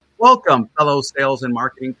Welcome, fellow sales and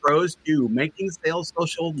marketing pros, to Making Sales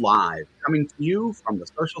Social Live, coming to you from the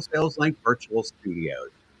Social Sales Link virtual studios.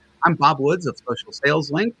 I'm Bob Woods of Social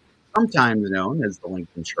Sales Link, sometimes known as the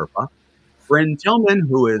LinkedIn Sherpa. Bryn Tillman,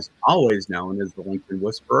 who is always known as the LinkedIn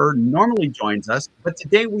Whisperer, normally joins us, but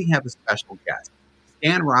today we have a special guest,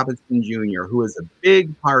 Stan Robinson Jr., who is a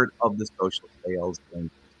big part of the Social Sales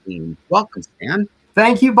Link team. Welcome, Stan.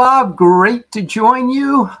 Thank you, Bob. Great to join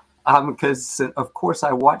you. Because, of course,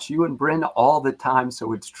 I watch you and Bryn all the time,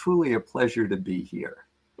 so it's truly a pleasure to be here.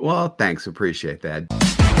 Well, thanks. Appreciate that.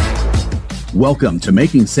 Welcome to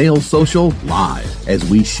Making Sales Social Live, as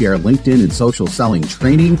we share LinkedIn and social selling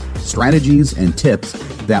training, strategies, and tips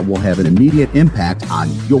that will have an immediate impact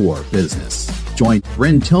on your business. Join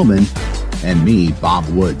Bryn Tillman and me, Bob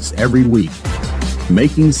Woods, every week.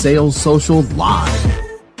 Making Sales Social Live.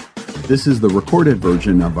 This is the recorded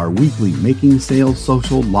version of our weekly Making Sales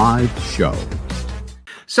Social Live show.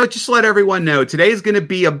 So just to let everyone know, today is going to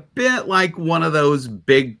be a bit like one of those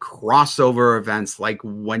big crossover events, like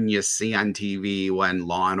when you see on TV when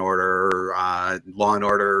Law and Order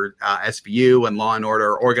SVU and Law and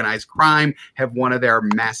Order Organized Crime have one of their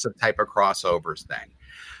massive type of crossovers thing.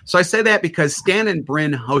 So I say that because Stan and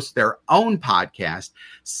Bryn host their own podcast,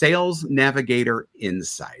 Sales Navigator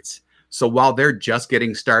Insights. So while they're just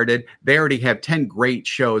getting started, they already have 10 great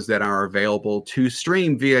shows that are available to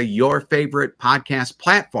stream via your favorite podcast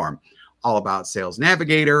platform, all about Sales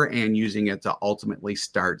Navigator and using it to ultimately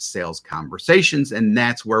start sales conversations. And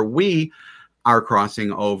that's where we are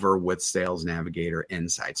crossing over with Sales Navigator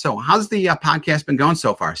Insights. So how's the podcast been going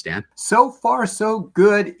so far, Stan? So far, so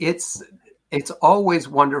good. It's always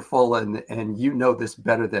wonderful, and you know this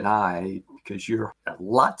better than I, because you're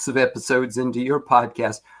lots of episodes into your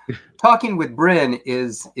podcast. Talking with Bryn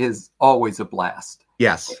is always a blast.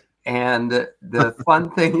 Yes. And the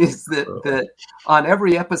fun thing is that on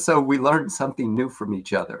every episode, we learn something new from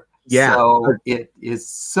each other. Yeah. So it is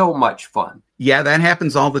so much fun. Yeah, that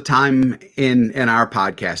happens all the time in our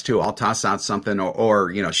podcast too. I'll toss out something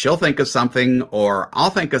or she'll think of something or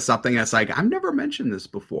I'll think of something. It's like, I've never mentioned this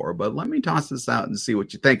before, but let me toss this out and see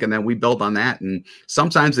what you think. And then we build on that. And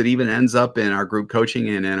sometimes it even ends up in our group coaching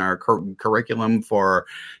and in our curriculum for,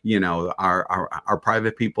 our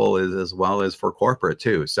private people as well as for corporate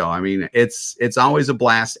too. So, I mean, it's always a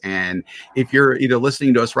blast. And if you're either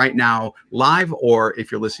listening to us right now live or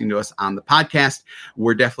if you're listening to us on the podcast,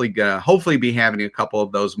 we're definitely going to hopefully be having a couple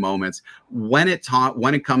of those moments when it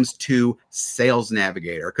comes to Sales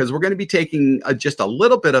Navigator, because we're going to be taking just a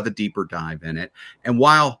little bit of a deeper dive in it. And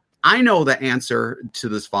while I know the answer to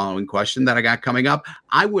this following question that I got coming up,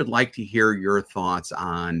 I would like to hear your thoughts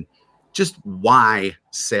on just why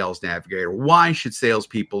Sales Navigator. Why should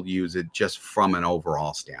salespeople use it just from an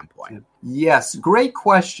overall standpoint? Yes, great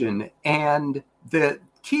question. And the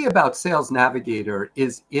key about Sales Navigator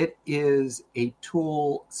is it is a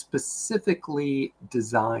tool specifically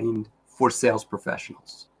designed for sales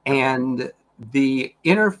professionals. And the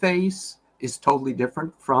interface is totally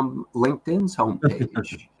different from LinkedIn's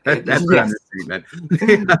homepage. That's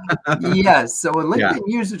Yes. So when LinkedIn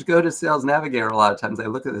users go to Sales Navigator, a lot of times they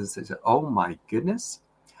look at this and say, oh my goodness.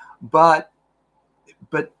 But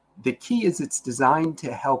the key is it's designed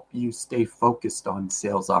to help you stay focused on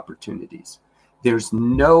sales opportunities. There's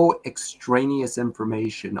no extraneous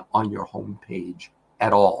information on your homepage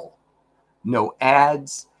at all. No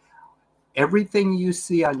ads. Everything you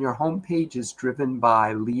see on your homepage is driven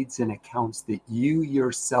by leads and accounts that you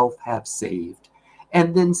yourself have saved.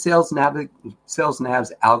 And then Sales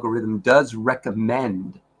Nav's algorithm does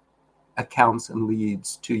recommend accounts and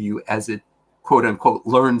leads to you as it, quote unquote,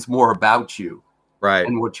 learns more about you, right,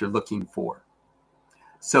 and what you're looking for.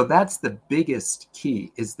 So that's the biggest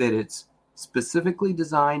key, is that it's specifically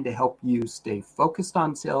designed to help you stay focused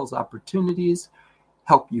on sales opportunities,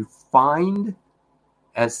 help you find,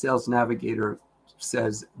 as Sales Navigator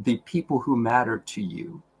says, the people who matter to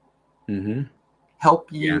you,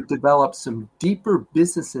 help you develop some deeper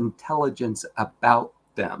business intelligence about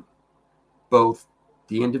them, both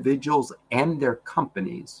the individuals and their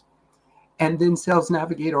companies. And then Sales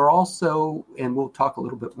Navigator also, and we'll talk a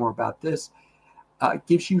little bit more about this,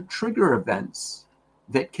 gives you trigger events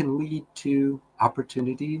that can lead to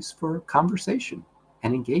opportunities for conversation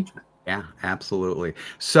and engagement. Yeah, absolutely.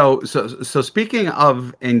 So speaking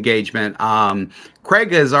of engagement,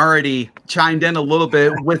 Craig has already chimed in a little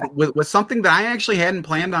bit with something that I actually hadn't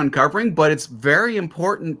planned on covering, but it's very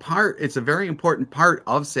important part. It's a very important part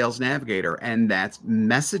of Sales Navigator, and that's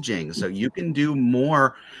messaging. So you can do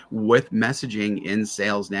more with messaging in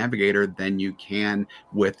Sales Navigator than you can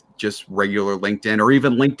with just regular LinkedIn or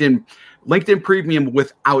even LinkedIn LinkedIn Premium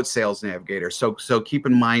without Sales Navigator. So keep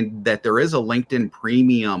in mind that there is a LinkedIn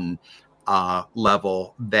Premium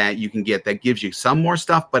level that you can get that gives you some more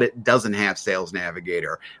stuff, but it doesn't have Sales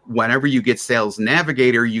Navigator. Whenever you get Sales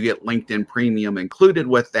Navigator, you get LinkedIn Premium included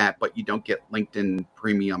with that, but you don't get LinkedIn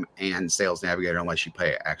Premium and Sales Navigator unless you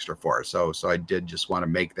pay extra for it. So I did just want to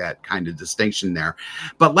make that kind of distinction there.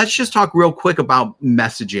 But let's just talk real quick about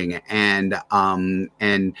messaging and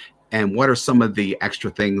what are some of the extra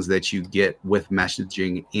things that you get with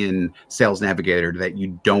messaging in Sales Navigator that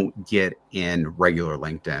you don't get in regular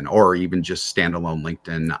LinkedIn or even just standalone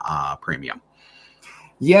LinkedIn Premium?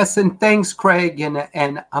 Yes, and thanks, Craig.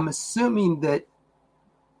 And I'm assuming that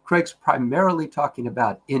Craig's primarily talking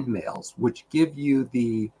about InMails, which give you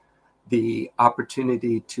the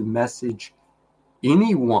opportunity to message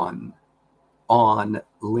anyone on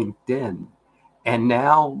LinkedIn. And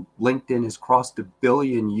now LinkedIn has crossed 1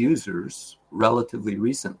 billion users relatively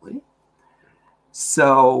recently.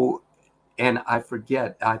 So, and I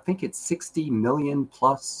think it's 60 million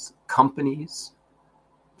plus companies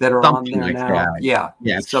that are Something on there like now. that. Yeah,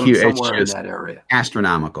 it's huge. Somewhere It's in that area.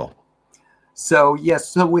 Astronomical. So, yes,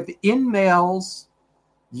 so with InMails,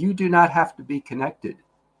 you do not have to be connected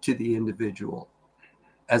to the individual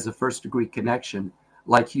as a first degree connection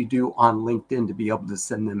like you do on LinkedIn to be able to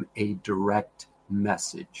send them a direct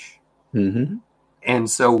message. Mm-hmm. And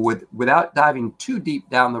so without diving too deep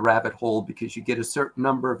down the rabbit hole, because you get a certain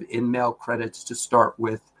number of InMail credits to start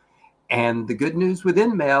with. And the good news with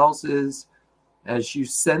InMails is as you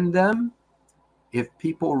send them, if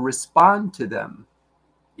people respond to them,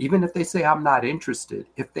 even if they say, I'm not interested,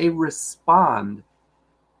 if they respond,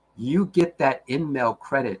 you get that InMail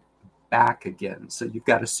credit back again. So you've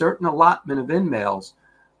got a certain allotment of InMails,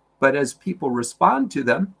 but as people respond to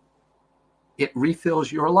them, it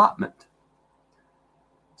refills your allotment.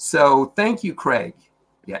 So thank you, Craig.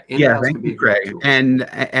 Yeah, Thank you, Craig.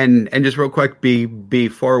 And just real quick,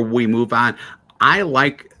 before we move on, I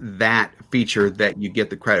like that feature that you get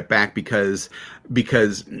the credit back because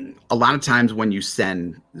a lot of times when you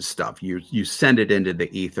send stuff, you send it into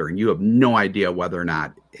the ether and you have no idea whether or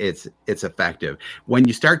not it's effective. When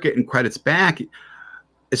you start getting credits back,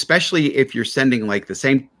 especially if you're sending like the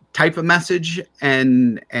same type of message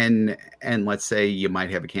and let's say you might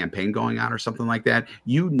have a campaign going on or something like that,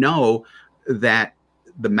 you know that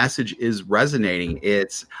the message is resonating.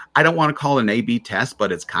 I don't want to call it an A/B test,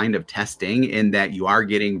 but it's kind of testing in that you are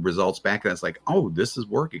getting results back. And it's like, oh, this is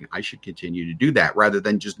working. I should continue to do that rather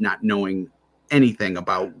than just not knowing anything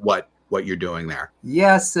about what you're doing there.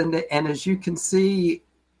 Yes. And as you can see,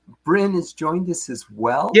 Bryn has joined us as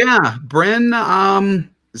well. Yeah, Bryn.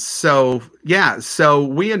 So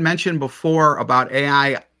we had mentioned before about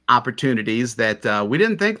AI opportunities that we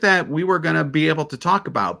didn't think that we were going to be able to talk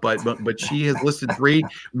about, but she has listed 3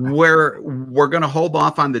 where we're going to hold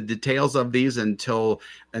off on the details of these until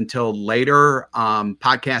later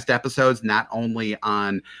podcast episodes, not only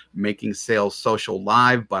on Making Sales Social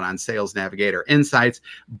Live, but on Sales Navigator Insights.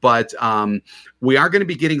 But we are going to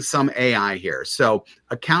be getting some AI here. So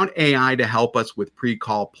account AI to help us with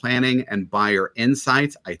pre-call planning and buyer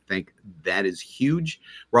insights. I think that is huge.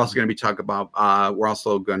 We're also going to be talking about, we're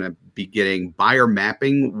also going to be getting buyer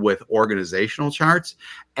mapping with organizational charts,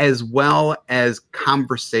 as well as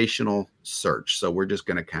conversational search. So we're just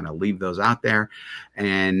going to kind of leave those out there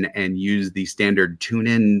and use the standard tune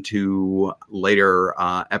in to later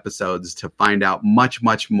episodes to find out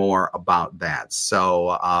much more about that.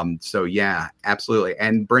 So yeah, absolutely.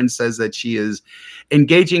 And Bryn says that she is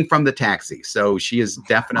engaging from the taxi. So she is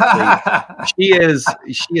definitely,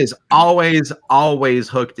 she is always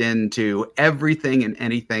hooked into everything and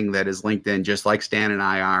anything that is LinkedIn, just like Stan and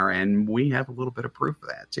I are. And we have a little bit of proof of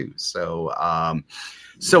that too. So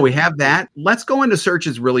we have that. Let's go into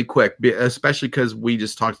searches really quick, especially because we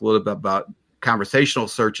just talked a little bit about conversational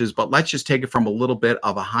searches, but let's just take it from a little bit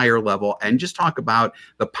of a higher level and just talk about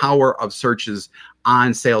the power of searches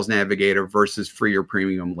on Sales Navigator versus free or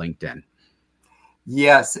premium LinkedIn.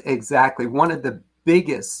 Yes, exactly. One of the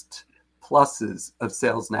biggest pluses of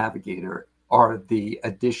Sales Navigator are the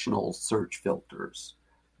additional search filters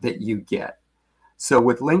that you get. So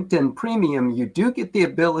with LinkedIn Premium, you do get the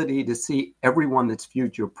ability to see everyone that's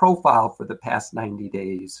viewed your profile for the past 90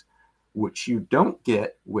 days, which you don't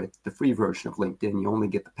get with the free version of LinkedIn. You only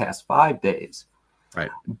get the past 5 days.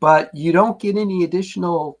 Right. But you don't get any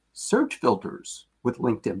additional search filters with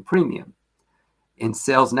LinkedIn Premium. In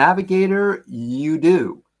Sales Navigator, you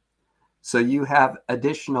do. So you have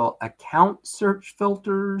additional account search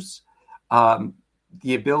filters,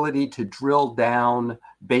 the ability to drill down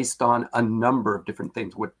based on a number of different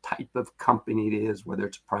things, what type of company it is, whether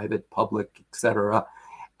it's private, public, etc.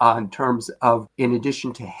 in terms of, in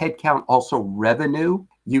addition to headcount, also revenue.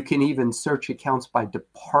 You can even search accounts by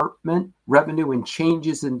department revenue and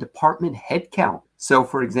changes in department headcount. So,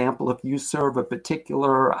 for example, if you serve a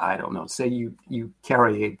particular, I don't know, say you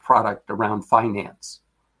carry a product around finance,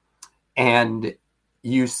 and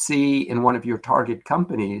you see in one of your target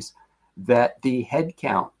companies that the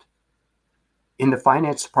headcount in the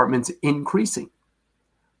finance department's increasing.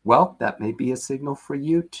 Well, that may be a signal for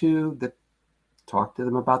you to talk to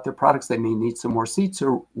them about their products. They may need some more seats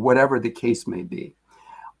or whatever the case may be.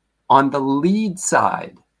 On the lead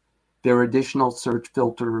side, there are additional search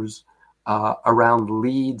filters around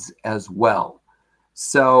leads as well.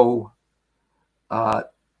 So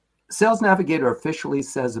Sales Navigator officially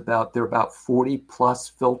says there are about 40 plus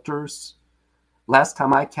filters. Last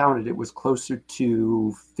time I counted, it was closer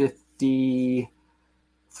to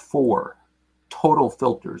 54 total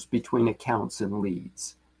filters between accounts and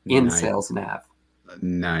leads in Sales Nav.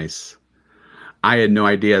 Nice. I had no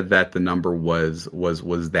idea that the number was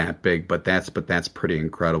that big, but that's pretty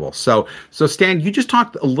incredible. So Stan, you just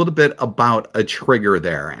talked a little bit about a trigger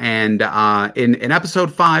there, and in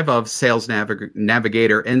episode 5 of Sales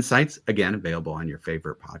Navigator Insights, again available on your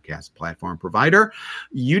favorite podcast platform provider,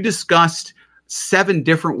 you discussed 7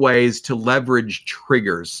 different ways to leverage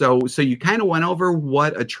triggers. So you kind of went over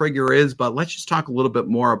what a trigger is, but let's just talk a little bit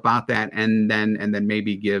more about that, and then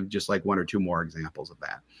maybe give just like 1 or 2 more examples of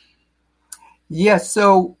that. Yes,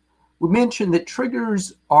 so we mentioned that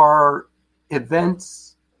triggers are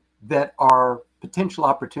events that are potential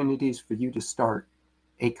opportunities for you to start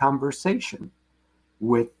a conversation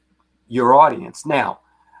with your audience. Now,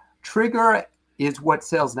 trigger is what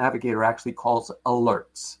Sales Navigator actually calls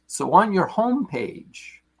alerts. So on your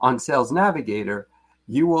homepage on Sales Navigator,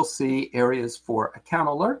 you will see areas for account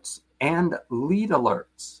alerts and lead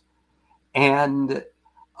alerts. And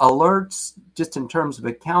alerts, just in terms of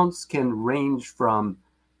accounts, can range from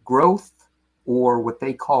growth or what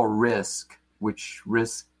they call risk, which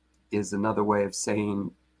risk is another way of saying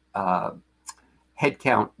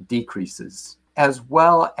headcount decreases, as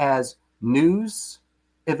well as news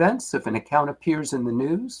events. If an account appears in the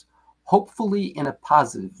news, hopefully in a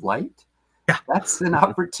positive light, that's an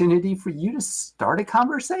opportunity for you to start a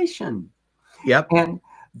conversation. Yep. And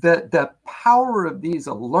the power of these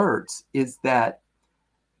alerts is that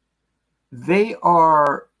they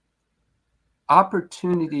are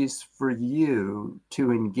opportunities for you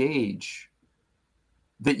to engage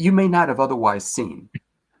that you may not have otherwise seen,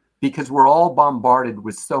 because we're all bombarded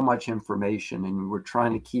with so much information and we're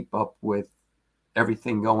trying to keep up with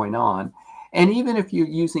everything going on. And even if you're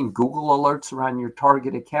using Google alerts around your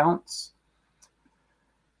target accounts,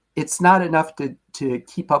 it's not enough to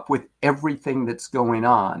keep up with everything that's going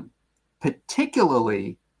on,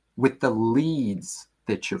 particularly with the leads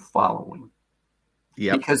that you're following.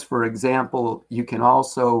 Yep. Because, for example, you can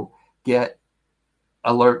also get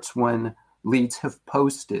alerts when leads have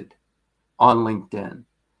posted on LinkedIn,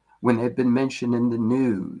 when they've been mentioned in the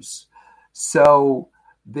news. So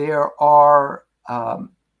there are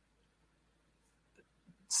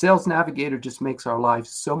Sales Navigator just makes our lives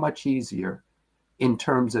so much easier in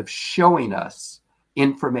terms of showing us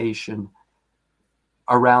information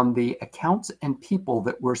around the accounts and people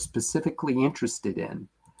that we're specifically interested in,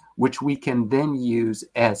 which we can then use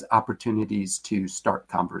as opportunities to start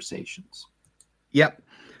conversations. Yep.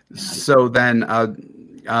 So then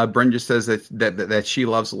Brenda says that she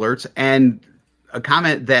loves alerts, and a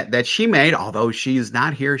comment that she made, although she's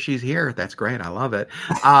not here, she's here. That's great. I love it.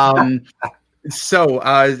 So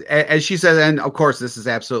as she said, and of course, this is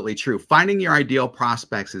absolutely true. Finding your ideal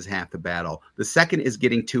prospects is half the battle. The second is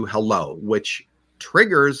getting to hello, which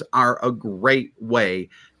triggers are a great way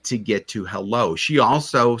to get to hello. She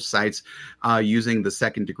also cites using the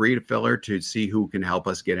second degree filler to see who can help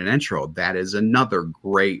us get an intro. That is another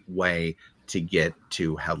great way to get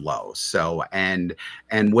to hello. So, and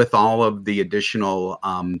with all of the additional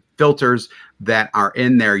filters that are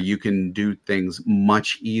in there, you can do things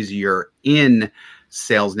much easier in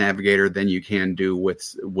Sales Navigator than you can do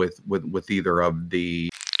with either of the.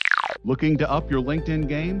 Looking to up your LinkedIn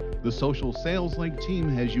game? The Social Sales Link team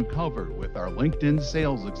has you covered with our LinkedIn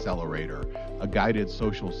Sales Accelerator, a guided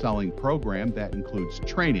social selling program that includes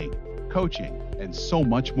training, coaching, and so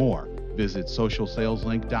much more. Visit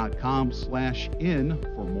socialsaleslink.com/in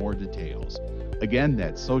for more details. Again,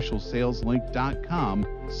 that's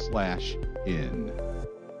socialsaleslink.com/in.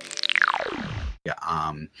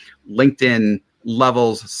 LinkedIn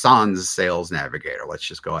levels Sans Sales Navigator. Let's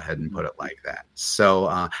just go ahead and put it like that.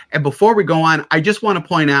 So, and before we go on, I just want to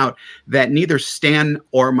point out that neither Stan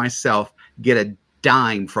or myself get a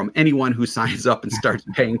dime from anyone who signs up and starts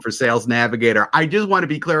paying for Sales Navigator. I just want to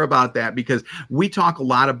be clear about that because we talk a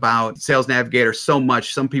lot about Sales Navigator so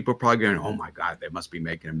much. Some people are probably going, oh my God, they must be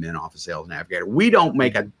making a mint off of Sales Navigator. We don't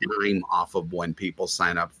make a dime off of when people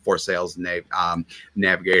sign up for Sales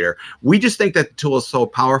Navigator. We just think that the tool is so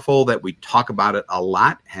powerful that we talk about it a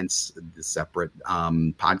lot, hence the separate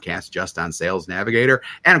podcast just on Sales Navigator.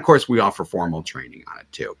 And of course, we offer formal training on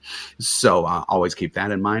it too. So always keep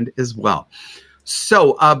that in mind as well.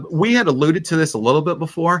 So we had alluded to this a little bit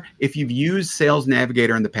before. If you've used Sales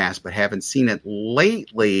Navigator in the past but haven't seen it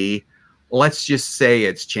lately, let's just say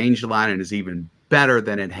it's changed a lot and is even better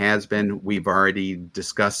than it has been. We've already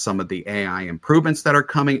discussed some of the AI improvements that are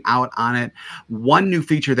coming out on it. One new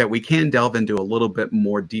feature that we can delve into a little bit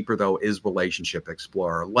more deeper, though, is Relationship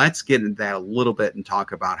Explorer. Let's get into that a little bit and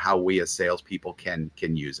talk about how we as salespeople can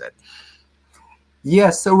use it.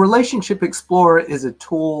 Yes, so Relationship Explorer is a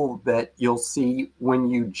tool that you'll see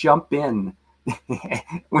when you jump in,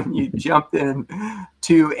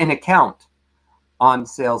 to an account on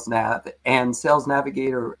Sales Nav, and Sales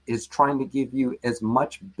Navigator is trying to give you as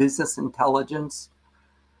much business intelligence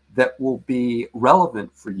that will be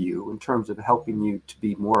relevant for you in terms of helping you to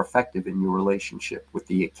be more effective in your relationship with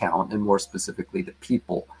the account, and more specifically the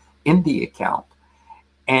people in the account.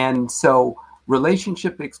 And so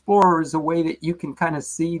Relationship Explorer is a way that you can kind of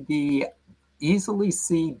easily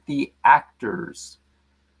see the actors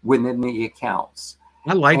within the accounts.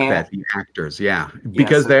 I like that, the actors,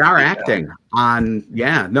 because they are acting on,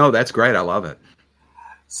 no, that's great. I love it.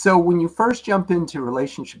 So when you first jump into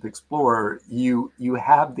Relationship Explorer, you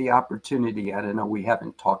have the opportunity, and I know we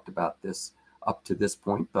haven't talked about this up to this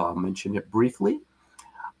point, but I'll mention it briefly.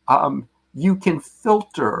 You can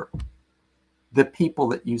filter the people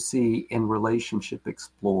that you see in Relationship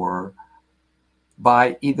Explorer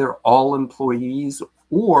by either all employees,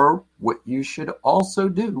 or what you should also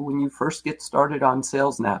do when you first get started on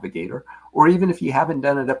Sales Navigator, or even if you haven't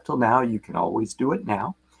done it up till now, you can always do it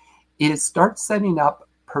now, is start setting up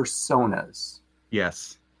personas.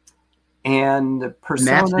 Yes. And personas. And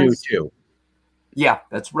that's new too. Yeah,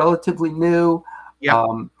 that's relatively new. Yeah.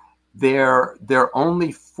 There are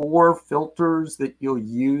only 4 filters that you'll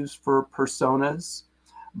use for personas,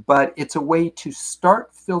 but it's a way to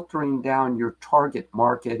start filtering down your target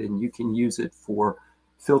market, and you can use it for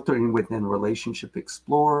filtering within Relationship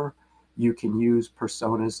Explorer. You can use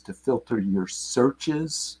personas to filter your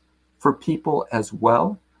searches for people as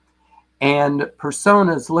well. And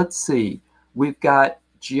personas, let's see, we've got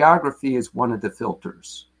geography is one of the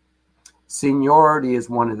filters. Seniority is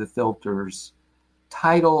one of the filters.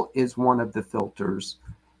 Title is one of the filters.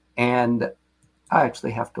 And I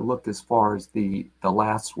actually have to look as far as the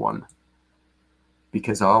last one,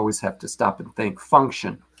 because I always have to stop and think.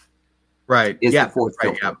 Function. Right. Is the 4th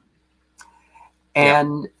filter. Yeah.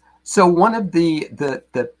 And so one of the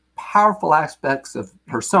powerful aspects of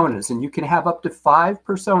personas, and you can have up to 5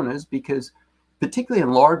 personas, because particularly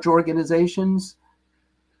in large organizations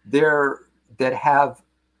that have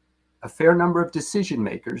a fair number of decision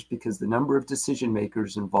makers, because the number of decision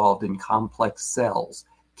makers involved in complex sales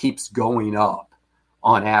keeps going up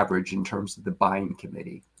on average in terms of the buying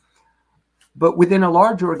committee. But within a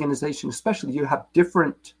large organization, especially, you have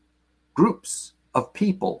different groups of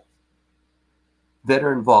people that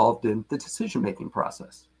are involved in the decision-making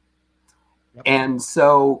process. Yep. And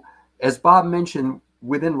so, as Bob mentioned,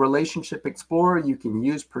 within Relationship Explorer, you can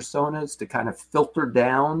use personas to kind of filter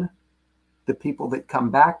down the people that come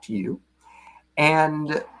back to you.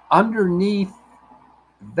 And underneath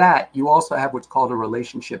that, you also have what's called a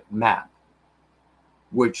relationship map,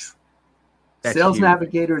 which that's Sales huge.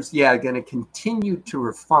 Navigators, going to continue to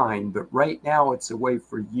refine, but right now it's a way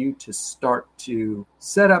for you to start to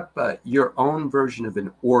set up your own version of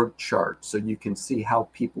an org chart, so you can see how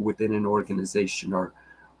people within an organization are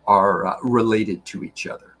related to each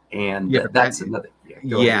other. And that's another.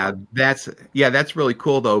 That's really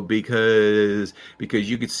cool though, because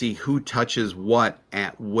you could see who touches what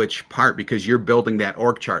at which part, because you're building that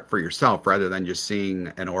org chart for yourself rather than just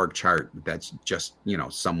seeing an org chart that's just,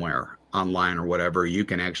 somewhere online or whatever. You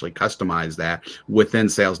can actually customize that within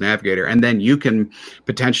Sales Navigator, and then you can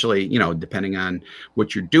potentially, depending on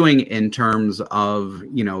what you're doing in terms of,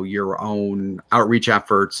 your own outreach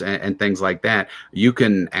efforts and things like that, you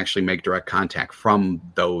can actually make direct contact from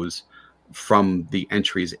the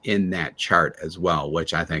entries in that chart as well,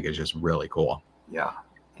 which I think is just really cool. Yeah.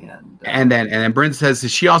 And then Bryn says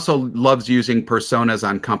she also loves using personas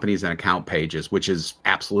on companies and account pages, which is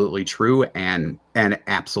absolutely true and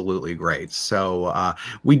absolutely great. So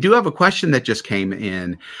we do have a question that just came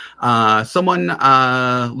in. Someone,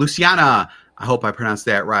 Luciana, I hope I pronounced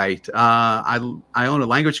that right. I own a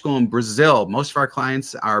language school in Brazil. Most of our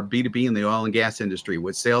clients are B2B in the oil and gas industry.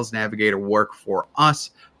 Would Sales Navigator work for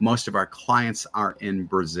us? Most of our clients are in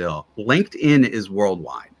Brazil. LinkedIn is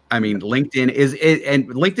worldwide. I mean, LinkedIn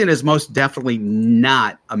is most definitely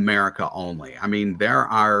not America only. I mean,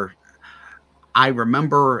 I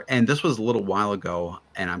remember, and this was a little while ago,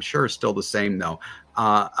 and I'm sure it's still the same though.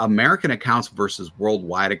 American accounts versus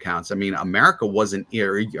worldwide accounts. I mean, America wasn't,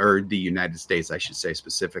 or the United States, I should say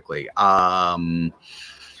specifically.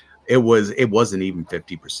 It wasn't even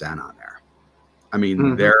 50% on there. I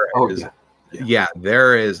mean, there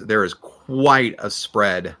is quite a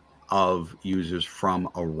spread of users from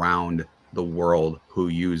around the world who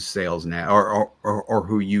use Sales or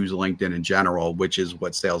who use LinkedIn in general, which is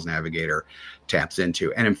what Sales Navigator taps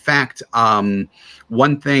into. And in fact, one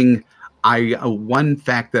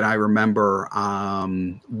fact that I remember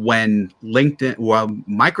when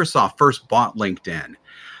Microsoft first bought LinkedIn,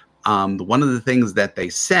 one of the things that they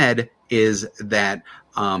said is that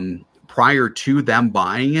prior to them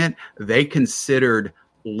buying it, they considered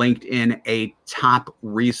LinkedIn a top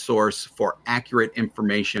resource for accurate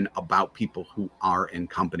information about people who are in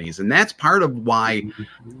companies. And that's part of why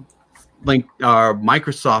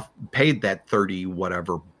Microsoft paid that 30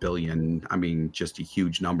 whatever billion, I mean, just a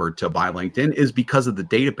huge number to buy LinkedIn, is because of the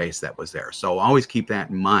database that was there. So always keep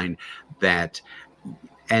that in mind, that,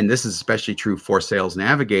 and this is especially true for Sales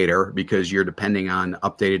Navigator, because you're depending on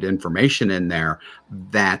updated information in there,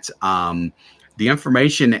 that the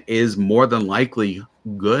information is more than likely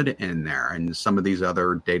good in there. And some of these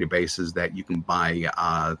other databases that you can buy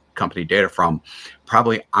company data from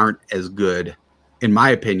probably aren't as good, in my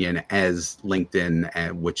opinion, as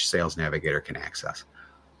LinkedIn, which Sales Navigator can access.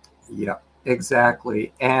 Yeah,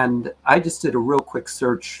 exactly. And I just did a real quick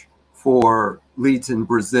search for leads in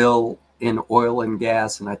Brazil in oil and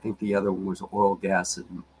gas, and I think the other one was oil, gas,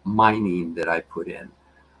 and mining that I put in.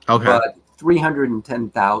 Okay. But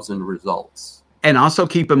 310,000 results. And also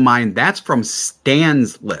keep in mind, that's from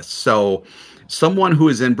Stan's list. So someone who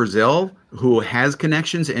is in Brazil, who has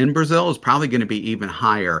connections in Brazil, is probably going to be even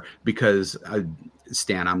higher, because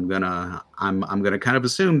Stan, I'm gonna kind of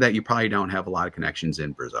assume that you probably don't have a lot of connections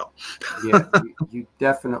in Brazil. Yeah, you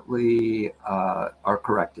definitely are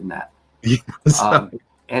correct in that.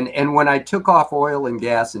 And when I took off oil and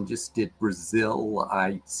gas and just did Brazil,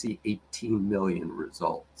 I see 18 million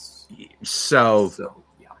results. So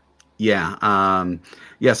yeah.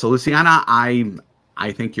 So Luciana,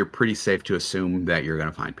 I think you're pretty safe to assume that you're going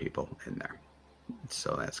to find people in there.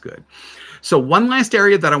 So that's good. So one last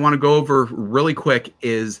area that I want to go over really quick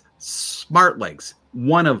is smart links.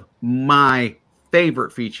 One of my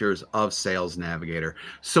favorite features of Sales Navigator.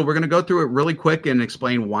 So we're going to go through it really quick and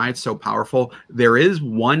explain why it's so powerful. There is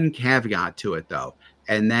one caveat to it though,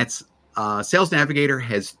 and that's Sales Navigator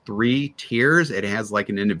has 3 tiers. It has like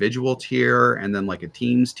an individual tier, and then like a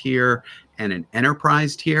teams tier, and an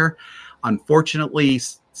enterprise tier. Unfortunately,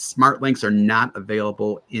 smart links are not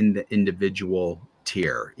available in the individual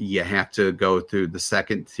tier. You have to go through the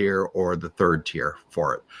 2nd tier or the 3rd tier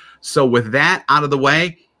for it. So with that out of the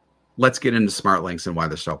way, let's get into smart links and why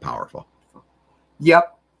they're so powerful.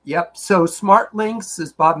 Yep. So smart links,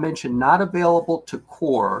 as Bob mentioned, not available to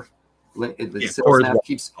core. Sales Nav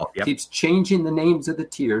keeps changing the names of the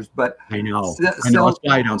tiers, but I know that's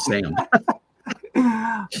why I don't say them.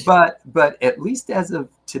 but at least as of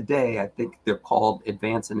today, I think they're called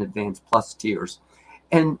Advanced and Advanced Plus tiers.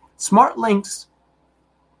 And smart links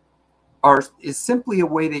is simply a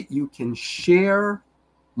way that you can share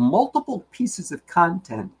multiple pieces of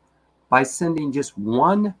content by sending just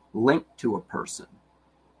one link to a person.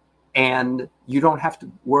 And you don't have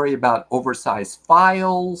to worry about oversized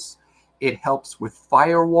files. It helps with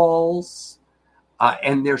firewalls.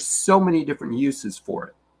 And there's so many different uses for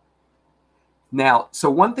it. Now,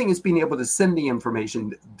 so one thing is being able to send the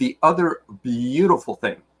information. The other beautiful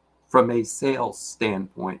thing from a sales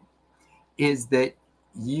standpoint is that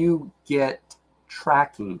you get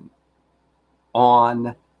tracking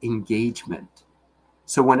on engagement.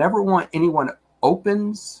 So whenever anyone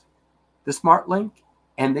opens the smart link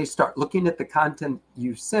and they start looking at the content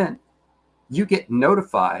you sent, you get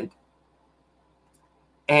notified,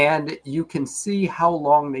 and you can see how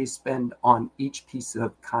long they spend on each piece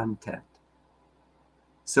of content.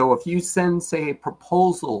 So if you send, say, a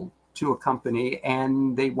proposal to a company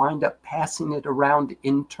and they wind up passing it around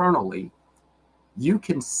internally, you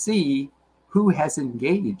can see who has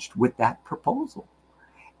engaged with that proposal.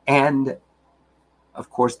 And of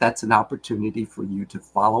course, that's an opportunity for you to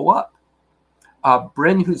follow up.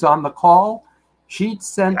 Bryn, who's on the call, she'd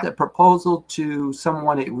sent a proposal to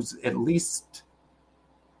someone. It was at least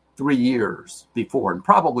 3 years before, and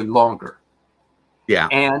probably longer. Yeah.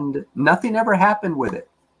 And nothing ever happened with it.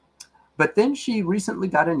 But then she recently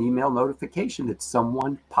got an email notification that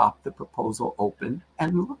someone popped the proposal open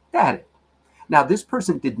and looked at it. Now, this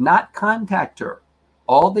person did not contact her.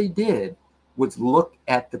 All they did was look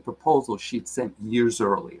at the proposal she'd sent years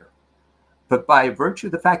earlier. But by virtue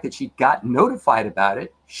of the fact that she got notified about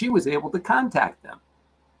it, she was able to contact them.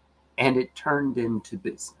 And it turned into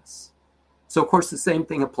business. So, of course, the same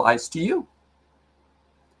thing applies to you.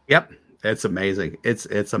 Yep. It's amazing.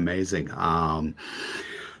 It's amazing.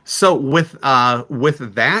 So with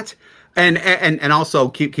that, and also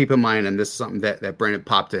keep in mind, and this is something that Brandon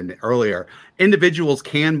popped in earlier, individuals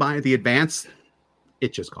can buy the advance.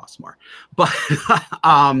 It just costs more, but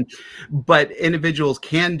individuals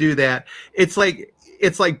can do that. It's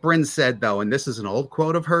like Bryn said, though, and this is an old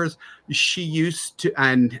quote of hers. She used to,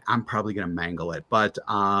 and I'm probably going to mangle it, but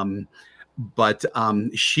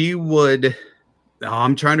she would. Oh,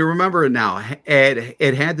 I'm trying to remember it now.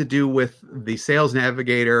 It had to do with the Sales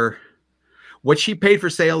Navigator. What she paid for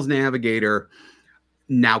Sales Navigator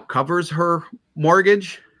now covers her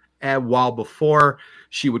mortgage, while before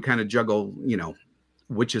she would kind of juggle,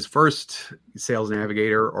 which is first, Sales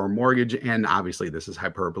Navigator or mortgage. And obviously this is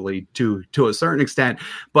hyperbole to a certain extent,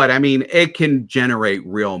 but I mean, it can generate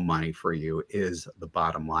real money for you is the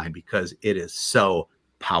bottom line, because it is so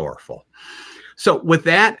powerful. So with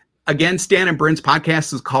that, again, Stan and Bryn's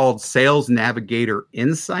podcast is called Sales Navigator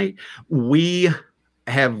Insight. We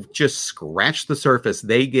have just scratched the surface.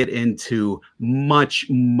 They get into much,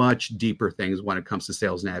 much deeper things when it comes to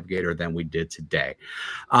Sales Navigator than we did today.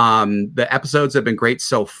 The episodes have been great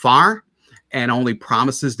so far and only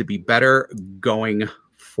promises to be better going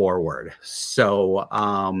forward. So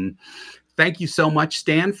thank you so much,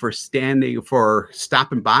 Stan, for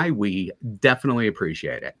stopping by. We definitely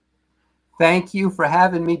appreciate it. Thank you for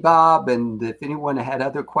having me, Bob. And if anyone had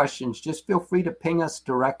other questions, just feel free to ping us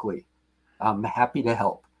directly. I'm happy to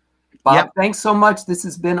help. Bob, yep. Thanks so much. This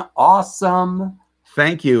has been awesome.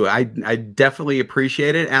 Thank you. I definitely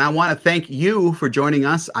appreciate it. And I want to thank you for joining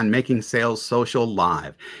us on Making Sales Social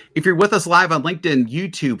Live. If you're with us live on LinkedIn,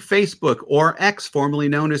 YouTube, Facebook, or X, formerly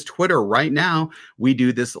known as Twitter right now, we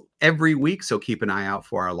do this every week, so keep an eye out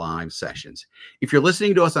for our live sessions. If you're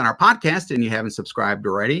listening to us on our podcast and you haven't subscribed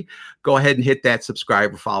already, go ahead and hit that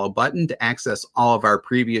subscribe or follow button to access all of our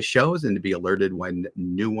previous shows and to be alerted when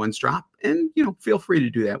new ones drop. And, feel free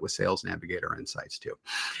to do that with Sales Navigator Insights too.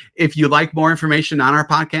 If you'd like more information on our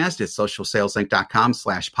podcast, it's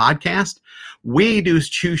socialsaleslink.com/podcast. We do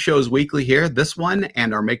 2 shows weekly here, this one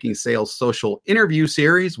and our Making Sales Social interview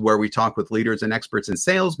series, where we talk with leaders and experts in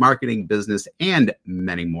sales, marketing, business, and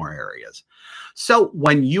many more areas. So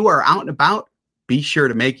when you are out and about, be sure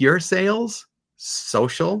to make your sales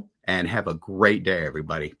social, and have a great day,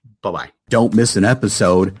 everybody. Bye-bye. Don't miss an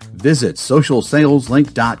episode. Visit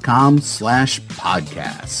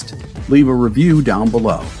socialsaleslink.com/podcast. Leave a review down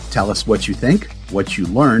below. Tell us what you think, what you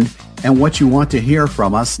learned, and what you want to hear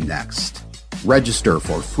from us next. Register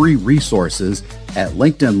for free resources at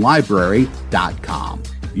linkedinlibrary.com.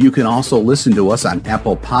 You can also listen to us on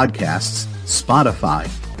Apple Podcasts, Spotify,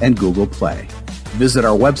 and Google Play. Visit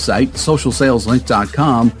our website,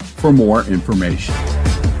 socialsaleslink.com, for more information.